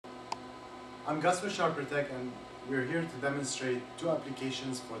I'm Gus with SharperTek, and we're here to demonstrate two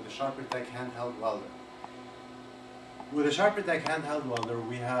applications for the SharperTek Handheld Welder. With the SharperTek Handheld Welder,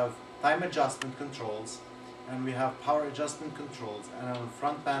 we have time adjustment controls and we have power adjustment controls, and on the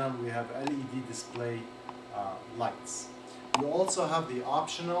front panel we have LED display lights. You also have the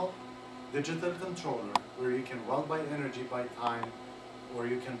optional digital controller where you can weld by energy by time, or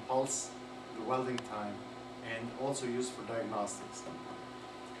you can pulse the welding time, and also used for diagnostics.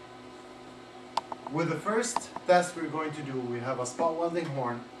 With the first test we're going to do, we have a spot welding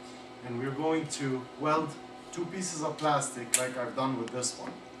horn, and we're going to weld two pieces of plastic like I've done with this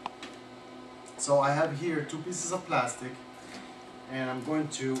one. So I have here two pieces of plastic, and I'm going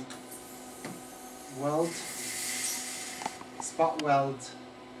to spot weld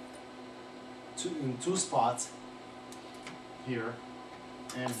in two spots, here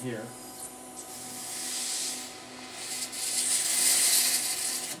and here.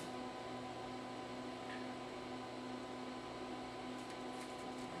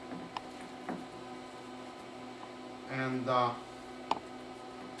 And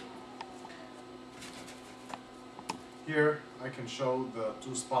here I can show the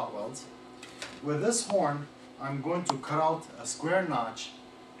two spot welds. With this horn, I'm going to cut out a square notch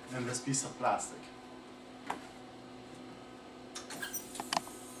in this piece of plastic.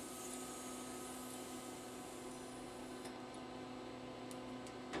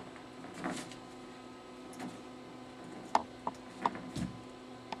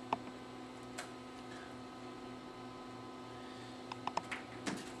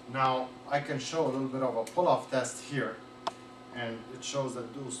 Now I can show a little bit of a pull-off test here, and it shows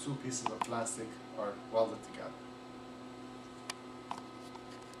that those two pieces of plastic are welded together.